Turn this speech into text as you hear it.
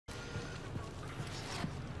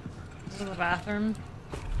to the bathroom.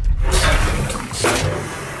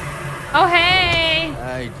 Oh, hey!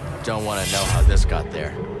 I don't want to know how this got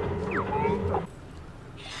there.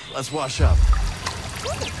 Let's wash up.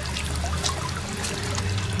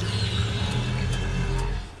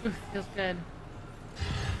 Oof, feels good.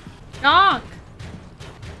 Donk!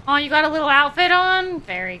 Oh, you got a little outfit on?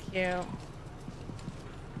 Very cute.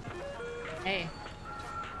 Hey.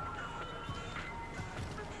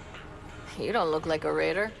 You don't look like a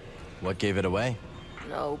raider. What gave it away?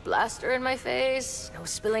 No blaster in my face, no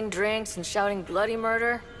spilling drinks and shouting bloody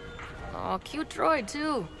murder. Oh, cute droid,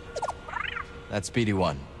 too. That's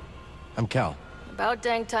BD1. I'm Cal. About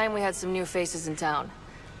dang time we had some new faces in town.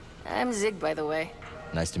 I'm Zig, by the way.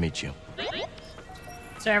 Nice to meet you.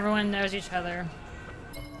 So everyone knows each other.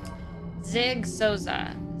 Zig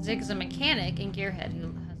Souza. Zig is a mechanic and gearhead who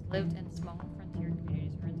has lived in small frontier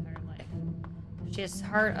communities her entire life. She has a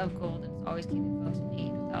heart of gold and is always keeping folks in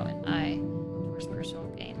need without an eye towards personal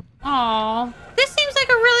gain. Aww. This seems like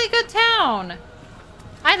a really good town.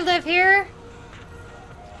 I'd live here.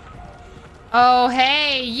 Oh,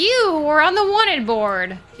 hey, you were on the wanted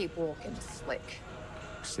board. Keep walking, slick.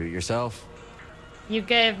 Suit yourself. You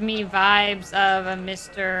give me vibes of a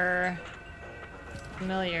Mr.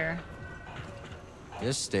 Familiar.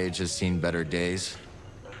 This stage has seen better days.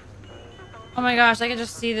 Oh my gosh, I can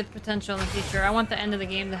just see the potential in the future. I want the end of the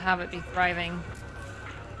game to have it be thriving.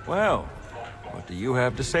 Well, what do you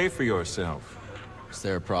have to say for yourself? Is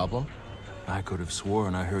there a problem? I could have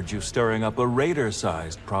sworn I heard you stirring up a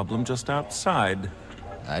raider-sized problem just outside.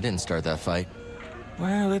 I didn't start that fight.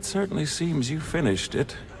 Well, it certainly seems you finished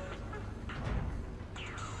it.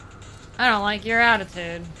 I don't like your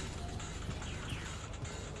attitude.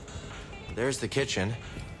 There's the kitchen.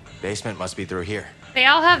 Basement must be through here. They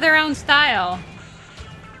all have their own style.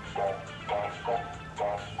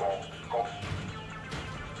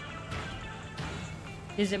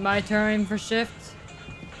 Is it my turn for shift?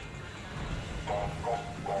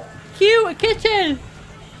 Cute, a kitchen!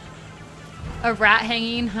 A rat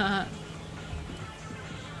hanging, huh?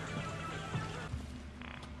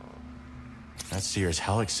 That's Seer's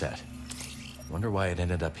Helix set. Wonder why it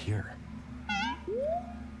ended up here.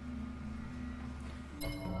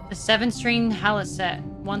 The 7-string Haliset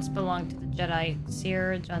once belonged to the Jedi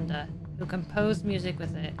Seer Junda, who composed music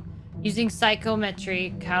with it. Using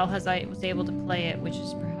psychometry, Cal was able to play it, which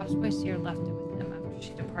is perhaps why Seer left it with him after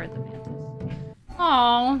she departed the Mantis.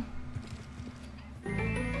 Aww.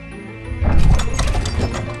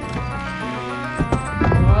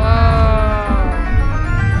 Whoa.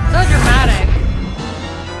 So dramatic.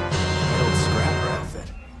 My old scrapper outfit.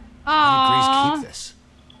 Aww. Keep this.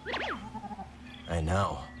 I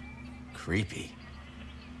know. Creepy.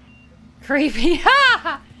 Creepy.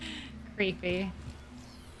 Ha! Creepy.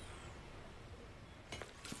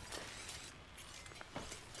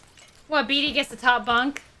 What, BD gets the top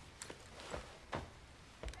bunk?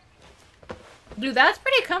 Dude, that's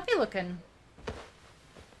pretty comfy looking.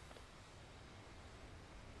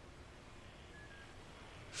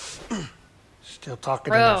 Still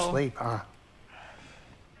talking in your sleep, huh?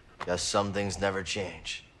 Guess some things never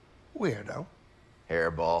change. Weirdo.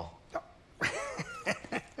 Hairball.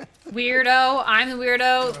 Weirdo. I'm the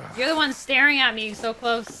weirdo. You're the one staring at me so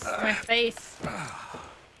close to my face.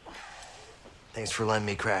 Thanks for letting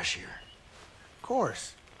me crash here. Of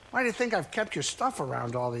course. Why do you think I've kept your stuff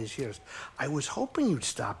around all these years? I was hoping you'd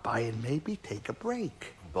stop by and maybe take a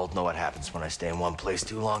break. We both know what happens when I stay in one place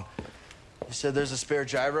too long. You said there's a spare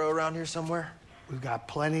gyro around here somewhere? We've got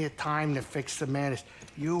plenty of time to fix the Mantis.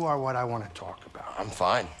 You are what I want to talk about. I'm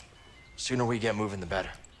fine. Sooner we get moving, the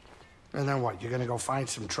better. And then what? You're gonna go find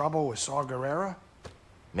some trouble with Saw Gerrera?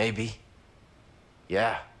 Maybe.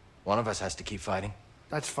 Yeah, one of us has to keep fighting.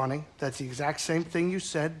 That's funny. That's the exact same thing you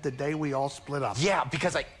said the day we all split up. Yeah,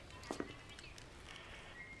 because I...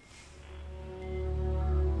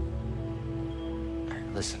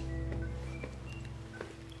 Listen.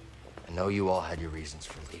 I know you all had your reasons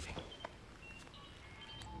for leaving.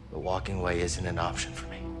 But walking away isn't an option for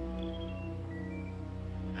me.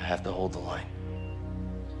 I have to hold the line.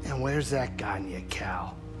 And where's that gotten you,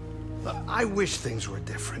 Cal? Look, I wish things were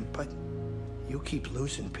different, but you keep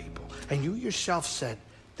losing people. And you yourself said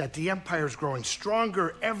that the Empire's growing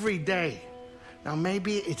stronger every day. Now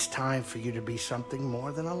maybe it's time for you to be something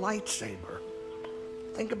more than a lightsaber.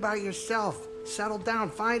 Think about yourself. Settle down,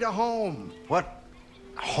 find a home. What?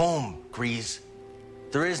 Home, Grease.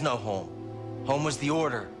 There is no home. Home was the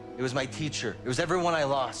Order. It was my teacher. It was everyone I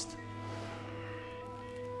lost.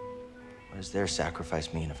 What does their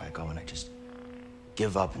sacrifice mean if I go and I just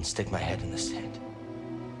give up and stick my head in the sand?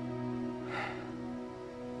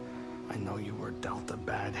 I know you were dealt a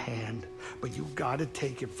bad hand, but you gotta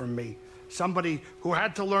take it from me. Somebody who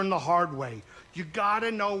had to learn the hard way. You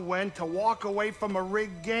gotta know when to walk away from a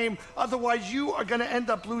rigged game. Otherwise, you are gonna end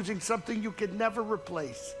up losing something you could never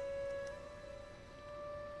replace.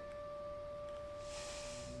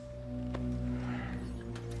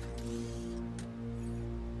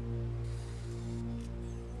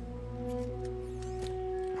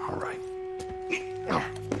 All right.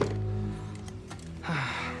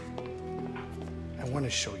 I want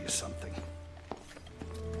to show you something.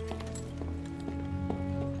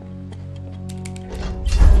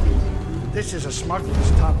 This is a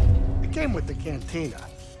smuggler's tunnel. It came with the cantina.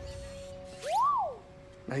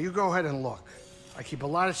 Now you go ahead and look. I keep a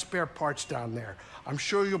lot of spare parts down there. I'm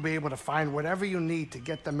sure you'll be able to find whatever you need to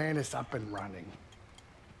get the Manus up and running.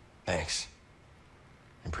 Thanks.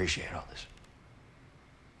 I appreciate all this.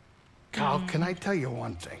 Cal, can I tell you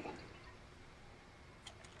one thing?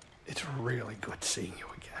 It's really good seeing you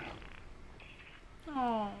again.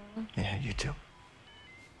 Oh. Yeah, you too.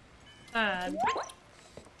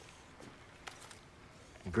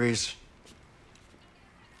 Grease.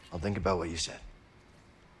 I'll think about what you said.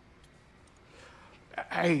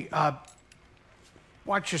 Hey,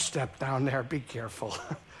 watch your step down there. Be careful.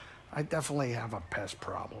 I definitely have a pest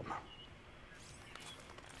problem.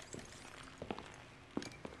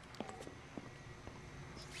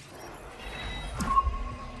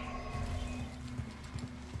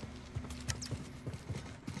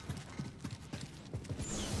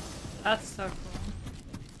 That's so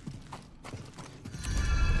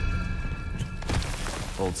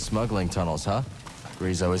cool. Old smuggling tunnels, huh?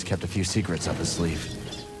 Grease always kept a few secrets up his sleeve.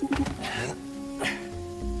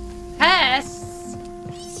 Pests?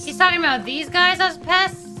 He's talking about these guys as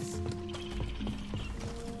pests?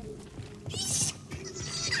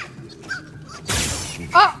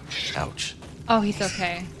 Oh! Ouch. Oh, he's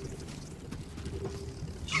okay.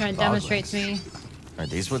 Trying to demonstrate to me. Are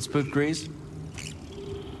these what spooked Grease?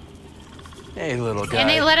 Hey, little guy. And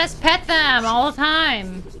they let us pet them all the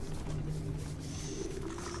time.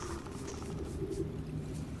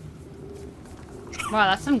 Wow,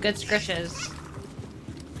 that's some good scritches.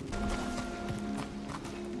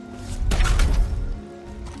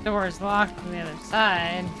 Door is locked on the other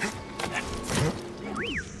side.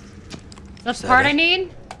 That's the part I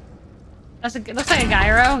need? That's a, looks like a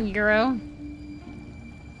gyro.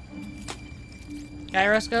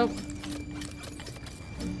 Gyroscope.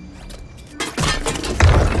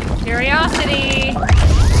 Curiosity.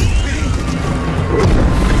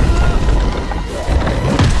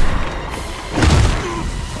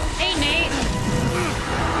 Hey, Nate.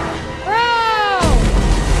 Bro!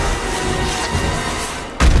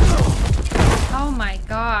 Oh my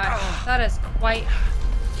gosh. That is quite...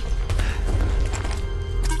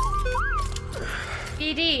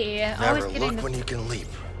 PD. Always Never getting look when you can leap,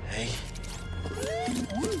 hey?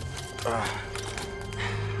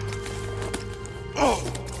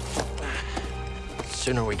 The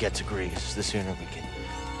sooner we get to Grease, the sooner we can...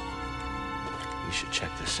 We should check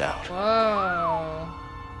this out. Whoa.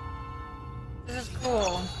 This is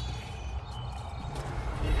cool.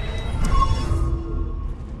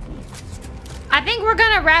 I think we're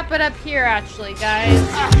gonna wrap it up here, actually,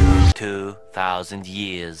 guys. 2,000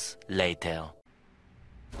 years later.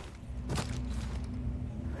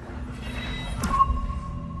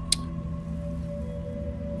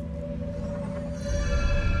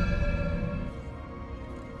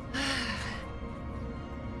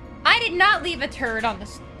 I did not leave a turd on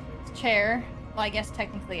this chair. Well, I guess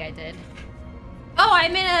technically I did. Oh,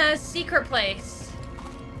 I'm in a secret place.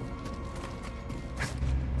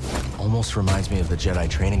 Almost reminds me of the Jedi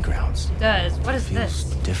training grounds. It does. What is Feels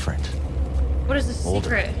this? different. What is the Older.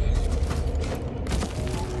 secret?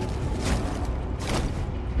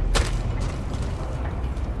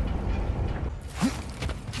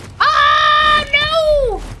 Ah,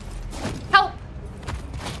 no! Help!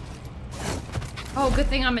 Oh, good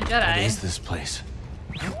thing I'm a What Jedi. is this place?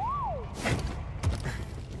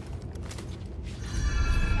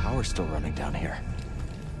 Power's still running down here.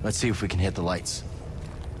 Let's see if we can hit the lights.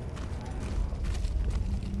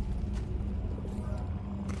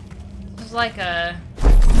 This is like a...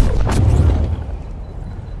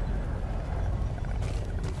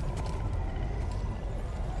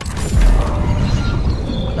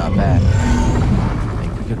 Not bad.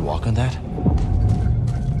 Think we could walk on that?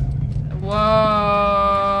 Whoa!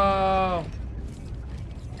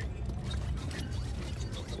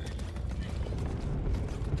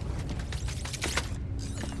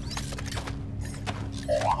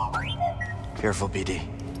 Careful, BD.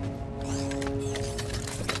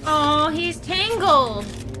 Oh, he's tangled.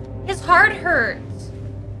 His heart hurts.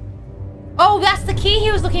 Oh, that's the key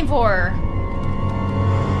he was looking for.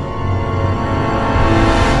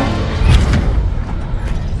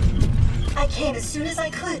 I came as soon as I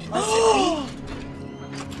could, Master Gree.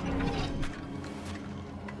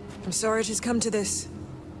 I'm sorry it has come to this.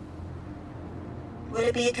 Will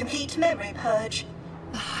it be a complete memory purge?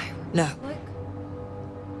 No.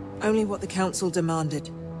 Only what the Council demanded.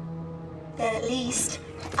 Then at least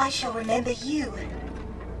I shall remember you.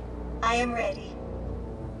 I am ready.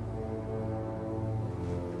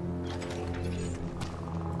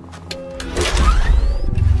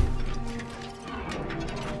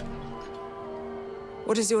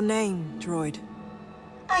 What is your name, droid?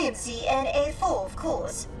 I am ZNA4, of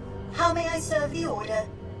course. How may I serve the Order?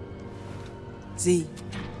 Z.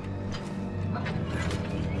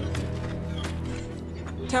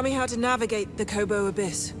 Tell me how to navigate the Kobo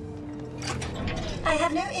Abyss. I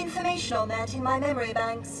have no information on that in my memory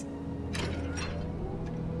banks.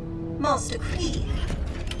 Master Kree,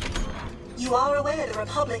 you are aware the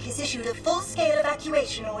Republic has issued a full-scale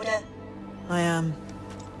evacuation order. I am.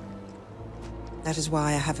 That is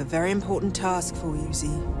why I have a very important task for you, Z.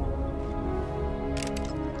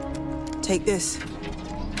 Take this.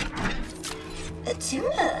 A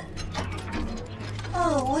tuner?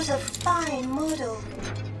 Oh, what a fine model.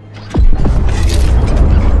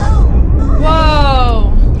 Oh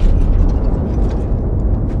my!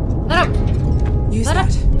 Whoa! Use that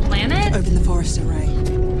that. a planet? Open the forest array.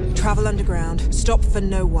 Travel underground. Stop for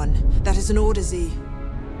no one. That is an order, Z.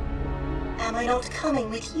 Am I not coming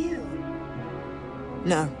with you?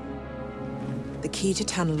 No. The key to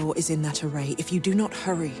Tanalorr is in that array. If you do not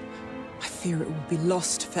hurry, I fear it will be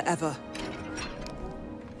lost forever.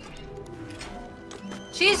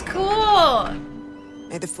 She's cool!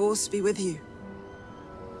 May the Force be with you.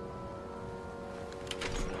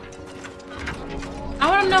 I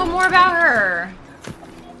want to know more about her.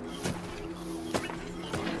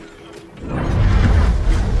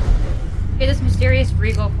 Okay, this mysterious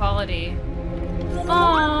regal quality.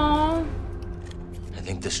 Aww. I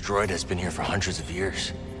think this droid has been here for hundreds of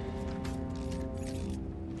years.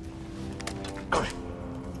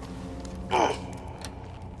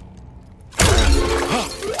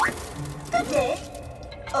 Good day.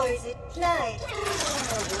 Or is it night?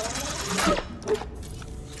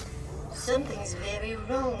 Something's very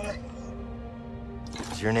wrong.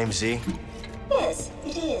 Is your name Z? Yes,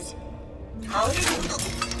 it is. How did you...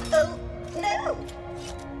 Oh, no!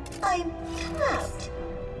 I'm trapped.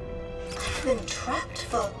 I've been trapped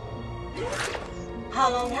for... How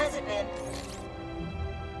long has it been?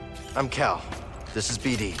 I'm Cal. This is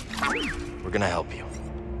BD. We're gonna help you.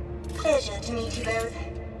 Pleasure to meet you both.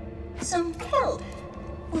 Some help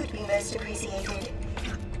would be most appreciated.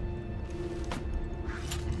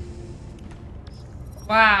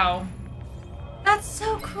 Wow. That's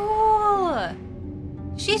so cool.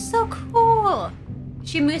 She's so cool. Is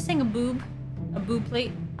she missing a boob? A boob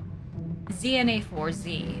plate?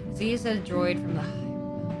 ZNA4Z. Z is a droid from the High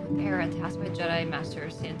era tasked by Jedi Master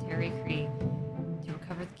Santeri Kree to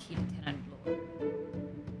recover the key to Tanalorr.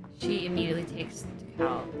 She immediately takes to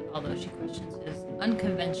Cal, although she questions his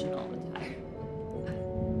unconventional attire.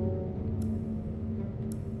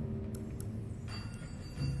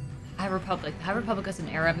 High Republic. The High Republic is an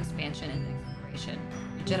era of expansion and exploration.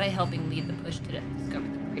 The Jedi helping lead the push to discover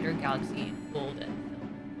the greater galaxy and fold and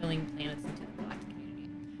filling planets into the galactic community.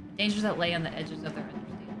 The dangers that lay on the edges of their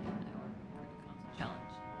understanding of our constant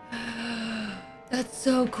challenge. That's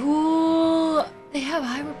so cool! They have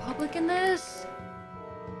High Republic in this?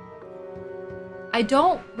 I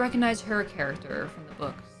don't recognize her character from the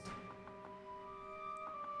books.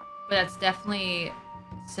 But that's definitely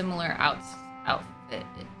similar outfit.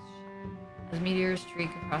 As meteors streak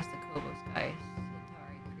across the Kobo sky,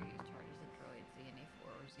 Santeri Kree charges the droid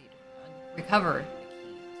ZNA4Z to recover the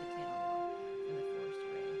key to Tanalorr from the forest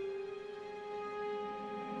array.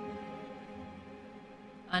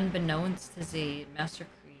 Unbeknownst to Z, Master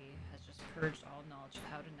Kree has just purged all knowledge of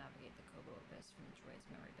how to navigate the Kobo Abyss from the droid's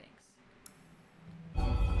memory banks.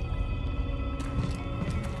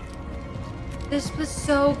 This was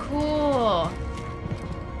so cool!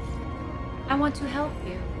 I want to help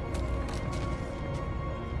you.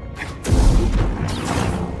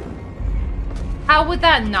 How would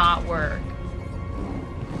that not work?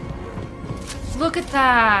 Look at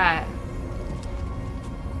that!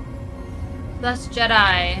 That's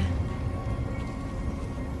Jedi.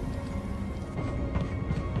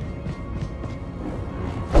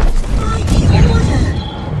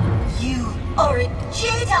 You are a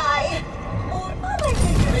Jedi! Or am I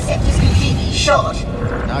taking the receptors completely shot?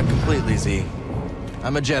 Not completely, Z.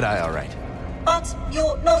 I'm a Jedi, all right. But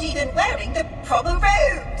you're not even wearing the proper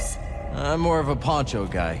robes! I'm more of a poncho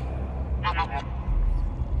guy.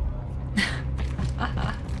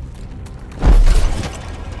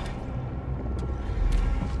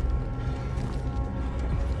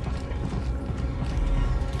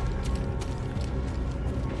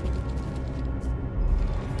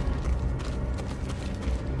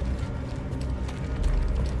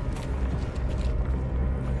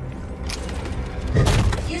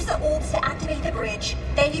 Use the orbs to activate the bridge.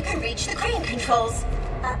 Then you can reach the crane controls.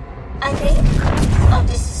 I think.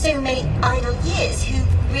 After so many idle years, who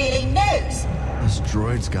really knows? This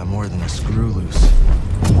droid's got more than a screw loose.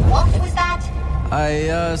 What was that?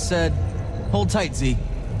 I, said, hold tight, Z.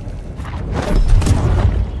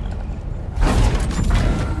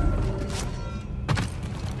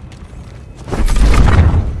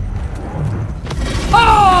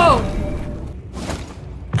 Oh!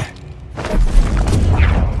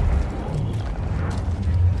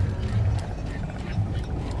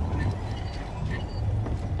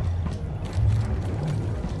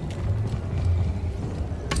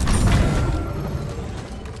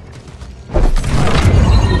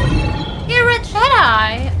 You're a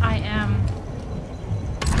Jedi! I am.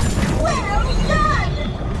 Well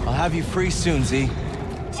done! I'll have you free soon, Z.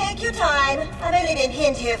 Take your time. I've only been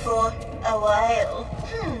pinned here for a while.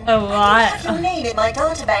 A I don't have lot. your name in my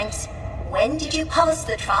databanks. When did you pass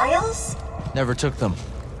the trials? Never took them.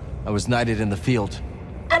 I was knighted in the field.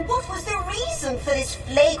 And what was the reason for this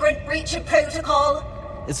flagrant breach of protocol?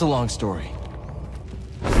 It's a long story.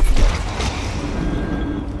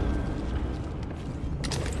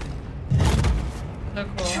 So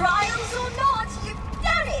cool. Trials or not, you've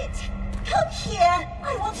done it! Come here.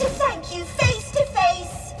 I want to thank you face to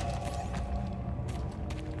face.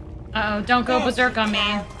 Uh-oh, don't go berserk on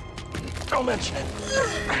me. Don't mention it.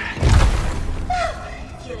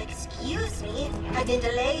 If you'll excuse me, I've been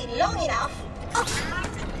delayed long enough.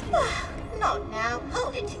 Not now.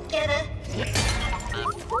 Hold it together.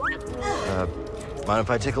 Mind if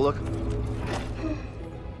I take a look?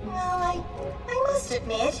 Well, I must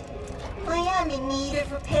admit, I am in need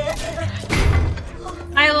of repair.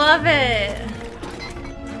 I love it.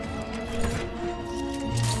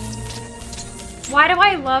 Why do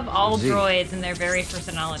I love all Z. droids and their varied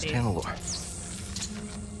personalities? Tanalorr.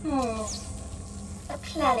 A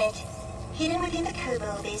planet hidden within the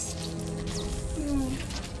Kobo abyss.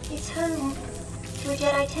 It's home to a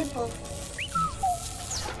Jedi temple.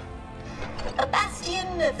 A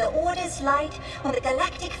bastion of the Order's light on the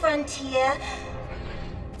galactic frontier.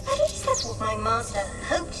 At least that's what my master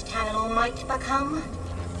hoped Tanalorr might become.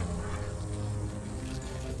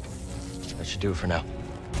 That should do it for now.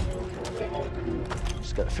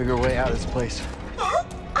 Just gotta figure a way out of this place. Well,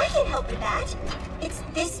 I can help with that. It's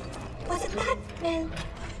this... Was it that? No.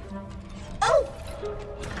 Oh!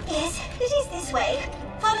 Yes, it is this way.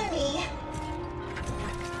 Follow me.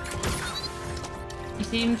 You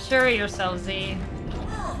seem sure of yourself, Z.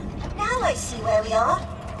 Now I see where we are.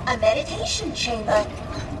 A meditation chamber.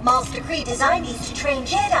 Master Kree designed these to train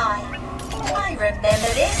Jedi. I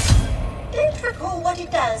remember this. Don't recall what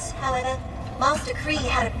it does, however. Master Kree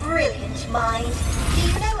had a brilliant mind. Do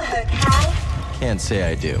you know her, Cal? Can't say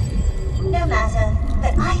I do. No matter,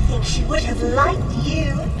 but I think she would have liked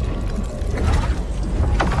you.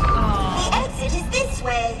 The exit is this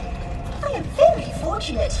way. I am very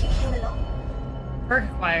fortunate you came along. Perk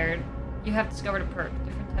acquired. You have discovered a perk.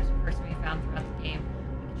 Different types of perks can be found throughout the game.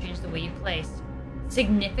 You can change the way you place.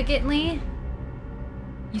 Significantly,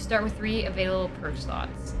 you start with 3 available perk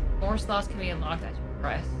slots. More slots can be unlocked as you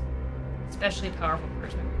progress. Especially powerful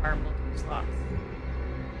perks may require multiple slots.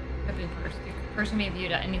 Equipping perks. Your perks can be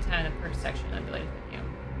viewed at any time in the perks section of the ability menu.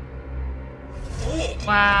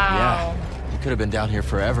 Wow. Yeah, you could have been down here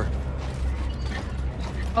forever.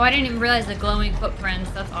 Oh, I didn't even realize the glowing footprints.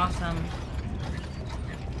 That's awesome.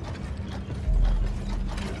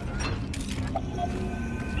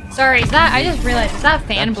 Sorry, is that? I just realized, is that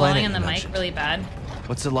fan That blowing planet in the you mic mentioned. really bad?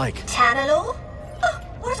 What's it like? Tanalorr? Oh,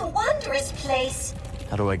 what a wondrous place.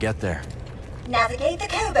 How do I get there? Navigate the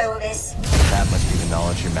Kobo abyss. That must be the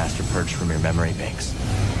knowledge your master purged from your memory banks.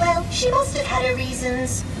 Well, she must have had her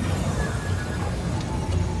reasons.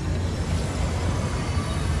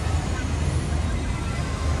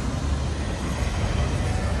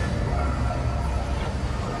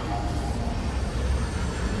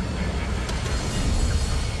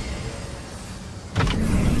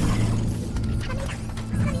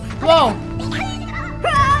 Whoa!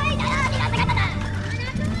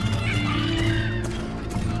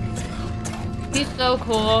 He's so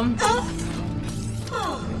cool.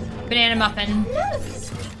 Banana muffin.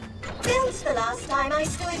 Built the last time I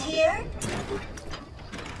stood here.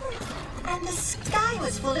 And the sky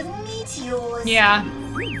was full of meteors. Yeah.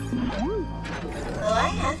 Well, I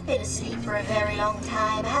have been asleep for a very long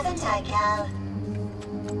time, haven't I, Cal?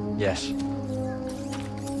 Yes.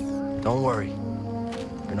 Don't worry.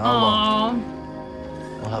 You're not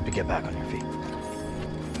alone. We'll help you get back on your feet.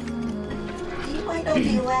 You might not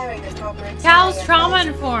be wearing a proper attire. Cal's trauma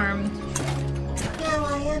informed. Now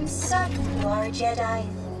I am certain you are a Jedi.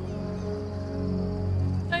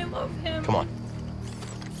 I love him. Come on.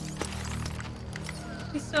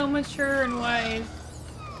 He's so mature and wise.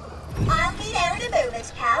 I'll be there in a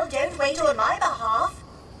moment, Cal. Don't wait on my behalf.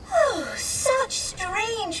 Oh, such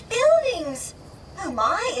strange buildings. Oh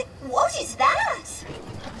my, what is that?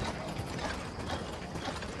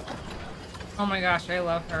 Oh my gosh, I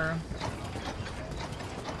love her.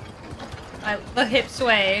 The hip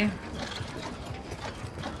sway.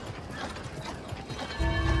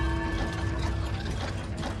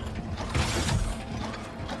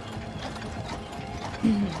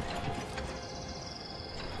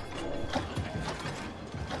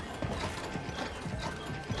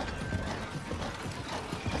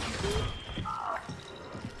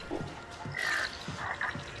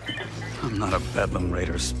 I'm not a Bedlam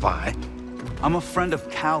Raider spy. I'm a friend of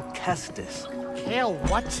Cal Kestis. Cal,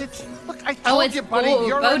 what's it? Look, I told you, buddy,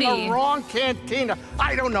 you're in the wrong cantina.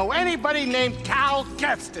 I don't know anybody named Cal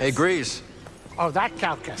Kestis. Hey, Grease. Oh, that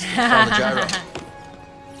Cal Kestis. Found the gyro.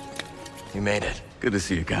 You made it. Good to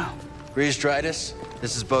see you, Cal. Grease Dridus,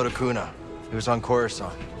 this is Boda Kuna. He was on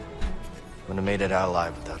Coruscant. Wouldn't have made it out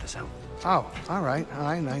alive without his help. Oh, all right.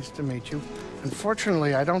 Hi, nice to meet you.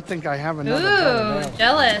 Unfortunately, I don't think I have another Ooh, bed available.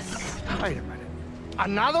 jealous. Wait a minute.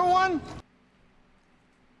 Another one?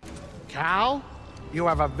 Cal, you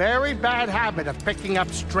have a very bad habit of picking up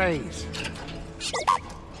strays.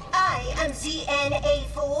 I am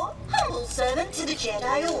ZNA4, humble servant to the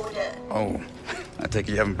Jedi Order. Oh, I take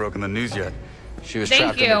it you haven't broken the news yet. She was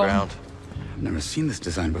trapped in the ground. I've never seen this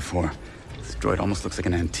design before. This droid almost looks like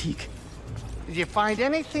an antique. Did you find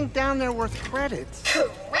anything down there worth credits?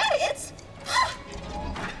 Credits?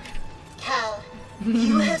 Cal,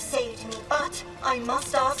 you have saved me, but I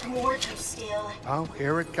must ask more of you still. Oh,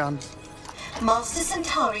 here it comes. Master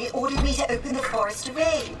Centauri ordered me to open the forest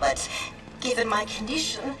array, but given my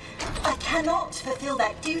condition, I cannot fulfill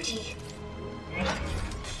that duty.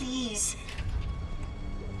 Please.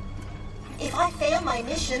 If I fail my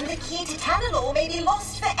mission, the key to Tanalorr may be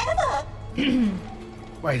lost forever.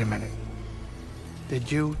 Wait a minute.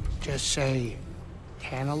 Did you just say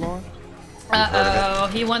Tanalorr? Uh-oh,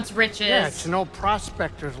 he wants riches. Yeah, it's an old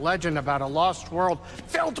prospector's legend about a lost world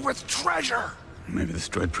filled with treasure. Maybe this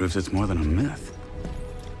droid proves it's more than a myth.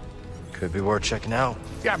 Could be worth checking out.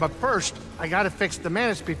 Yeah, but first, I gotta fix the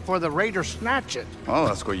Mantis before the Raiders snatch it. I'll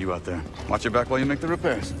escort you out there. Watch your back while you make the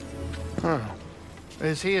repairs. Huh.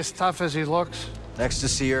 Is he as tough as he looks? Next to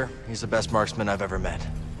Seer, he's the best marksman I've ever met.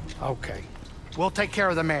 Okay. We'll take care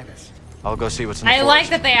of the Mantis. I'll go see what's in the I forest. like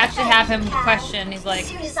that they actually have him question. He's like, As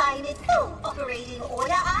soon as I'm in full operating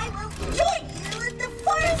order, I will join you in the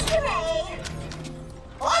forest array.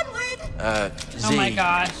 Onward! Z. oh my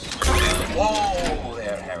gosh. Whoa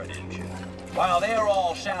there, Heritage. While they're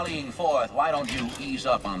all sallying forth, why don't you ease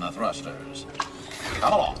up on the thrusters?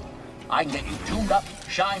 Come along. I can get you tuned up,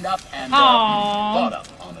 shined up, and caught up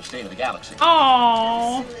on the state of the galaxy.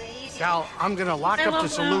 Aww. Cal, I'm gonna lock I up love the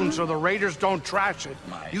saloon them. so the Raiders don't trash it.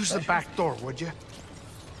 My Use the pleasure. back door, would you?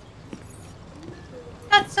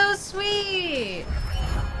 That's so sweet.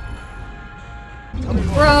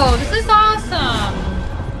 Bro, this is awesome.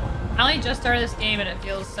 I only just started this game and it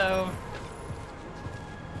feels so...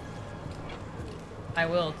 I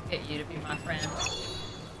will get you to be my friend.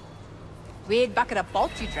 Weird bucket of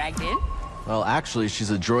bolts you dragged in. Well, actually, she's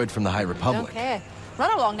a droid from the High Don't Republic. care.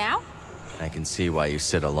 Run along now. I can see why you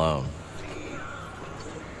sit alone.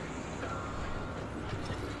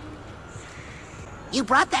 You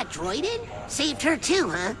brought that droid in? Saved her too,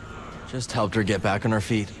 huh? Just helped her get back on her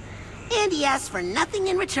feet. And he asked for nothing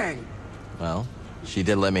in return. Well, she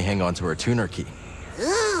did let me hang on to her tuner key.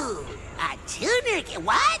 Ooh, a tuner key.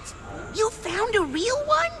 What? You found a real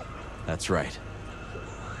one? That's right.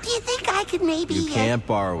 Do you think I could maybe... You can't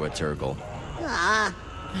borrow it, Turgle.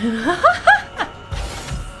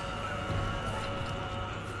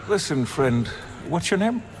 Listen, friend, what's your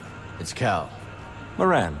name? It's Cal.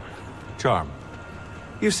 Moran. Charm.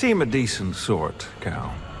 You seem a decent sort,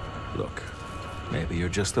 Cal. Look, maybe you're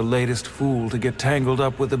just the latest fool to get tangled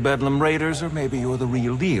up with the Bedlam Raiders, or maybe you're the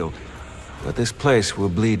real deal. But this place will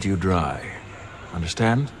bleed you dry.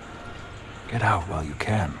 Understand? Get out while you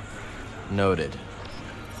can. Noted.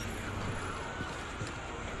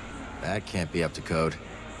 That can't be up to code.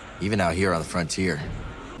 Even out here on the frontier.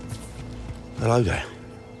 Hello there.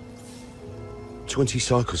 20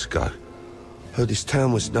 cycles ago, heard this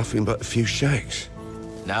town was nothing but a few shacks.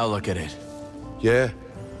 Now look at it. Yeah.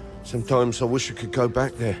 Sometimes I wish I could go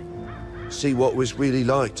back there. See what it was really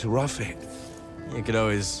like to rough it. You could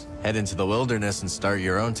always head into the wilderness and start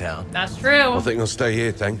your own town. That's true. I think I'll stay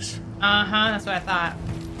here, thanks. Uh-huh, that's what I thought.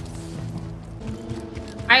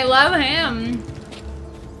 I love him.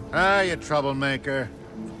 Ah, you troublemaker.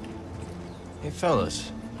 Hey,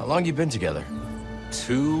 fellas. How long you been together?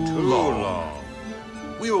 Too long.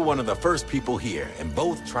 We were one of the first people here, and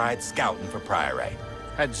both tried scouting for Priorite.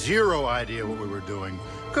 Had zero idea what we were doing.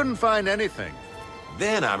 Couldn't find anything.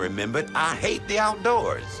 Then I remembered I hate the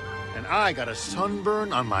outdoors. And I got a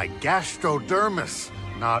sunburn on my gastrodermis.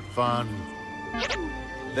 Not fun.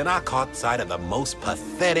 Then I caught sight of the most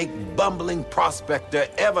pathetic, bumbling prospector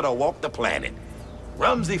ever to walk the planet.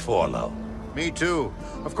 Rumsey Forlow. Me too.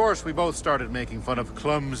 Of course, we both started making fun of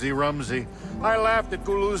Clumsy Rumsey. I laughed at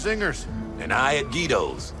Gulu Zingers. And I at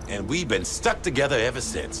Guido's. And we've been stuck together ever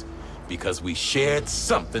since. Because we shared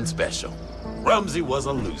something special. Rumsey was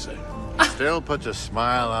a loser. Still puts a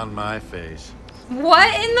smile on my face.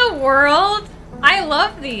 What in the world? I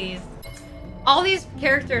love these. All these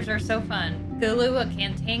characters are so fun. Gulu, a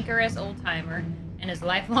cantankerous old-timer, and his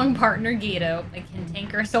lifelong partner Guido, a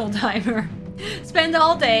cantankerous old-timer, spend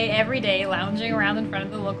all day, every day, lounging around in front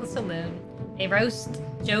of the local saloon. They roast,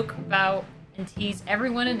 joke about, and tease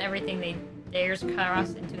everyone and everything they dares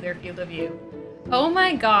cross into their field of view. Oh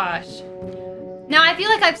my gosh. Now, I feel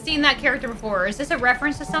like I've seen that character before. Is this a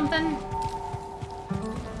reference to something?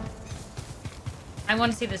 I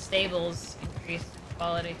want to see the stables increase in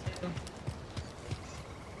quality, too.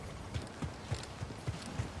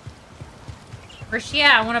 Where's she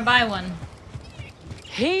at? I want to buy one.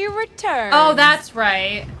 He returned. Oh, that's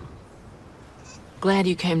right. Glad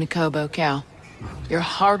you came to Kobo, Cal. You're a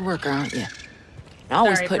hard worker, aren't you? And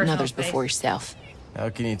always Sorry, putting personal others space. before yourself. How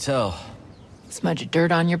can you tell? Smudge of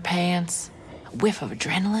dirt on your pants, a whiff of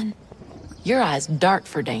adrenaline. Your eyes dart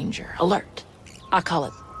for danger, alert. I call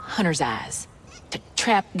it hunter's eyes. To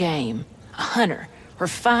trap game, a hunter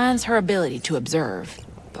refines her ability to observe.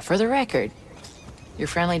 But for the record, your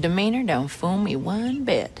friendly demeanor don't fool me one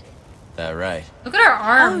bit. That right? Look at her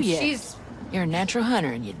arms. Oh, yeah. She's... You're a natural hunter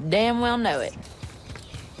and you damn well know it.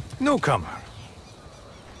 Newcomer.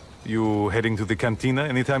 You heading to the cantina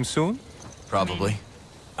anytime soon? Probably.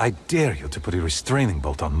 I dare you to put a restraining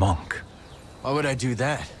bolt on Monk. Why would I do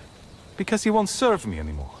that? Because he won't serve me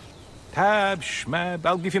anymore. Tab, schmab,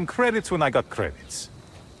 I'll give him credits when I got credits.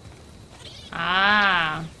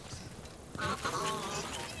 Ah.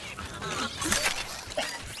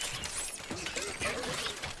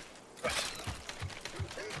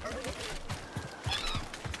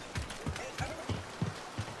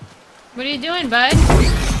 What are you doing, bud?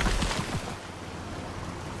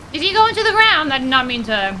 Did he go into the ground? I did not mean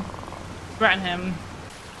to threaten him.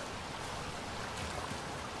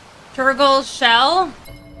 Turgle's shell?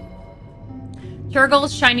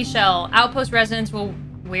 Turgle's shiny shell. Outpost residents will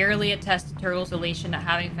wearily attest to Turgle's elation at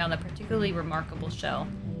having found a particularly remarkable shell,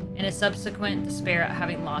 and his subsequent despair at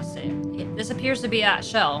having lost it. This appears to be that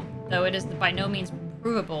shell, though it is by no means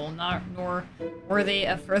provable, nor worthy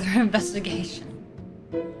of further investigation.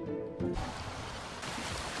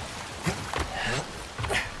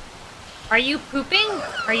 Are you pooping?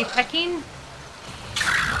 Are you pecking?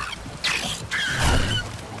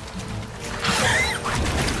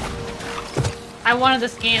 I wanted to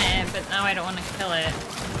scan it, but now I don't want to kill it.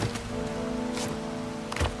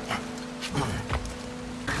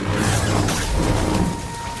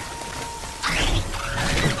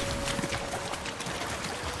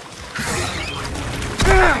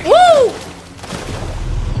 Woo!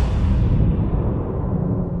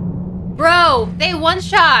 Bro, they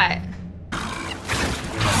one-shot.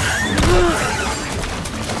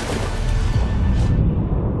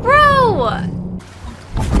 Bro!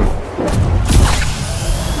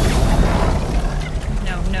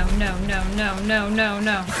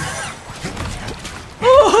 No.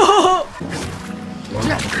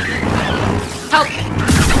 Help!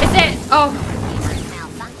 Is it? Oh.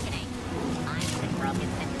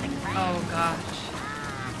 Oh gosh.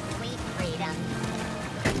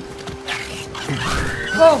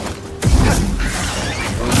 Whoa!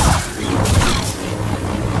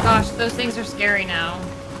 Gosh, those things are scary now.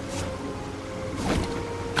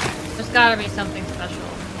 There's gotta be something special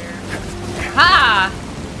here. Ha!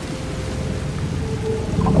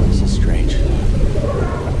 This is strange.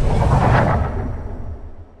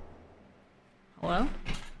 Hello?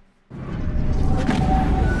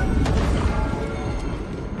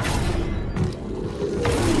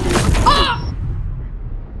 Ah!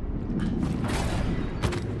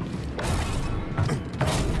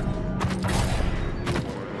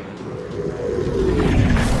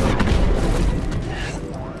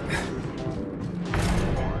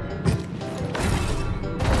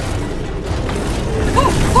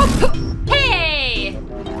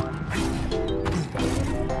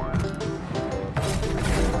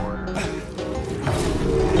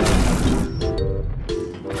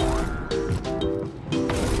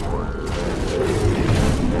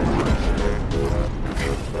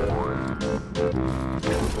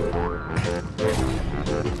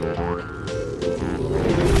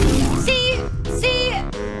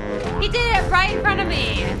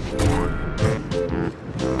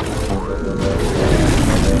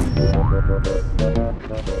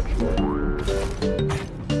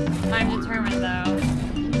 I'm determined, though.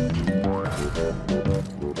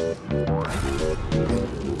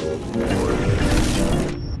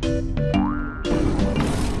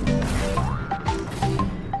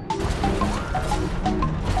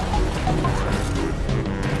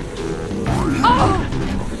 Oh!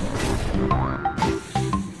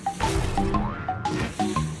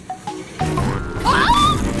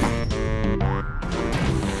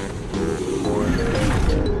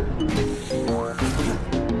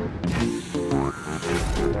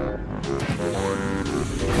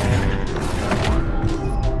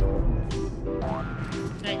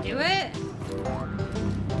 Did I do it?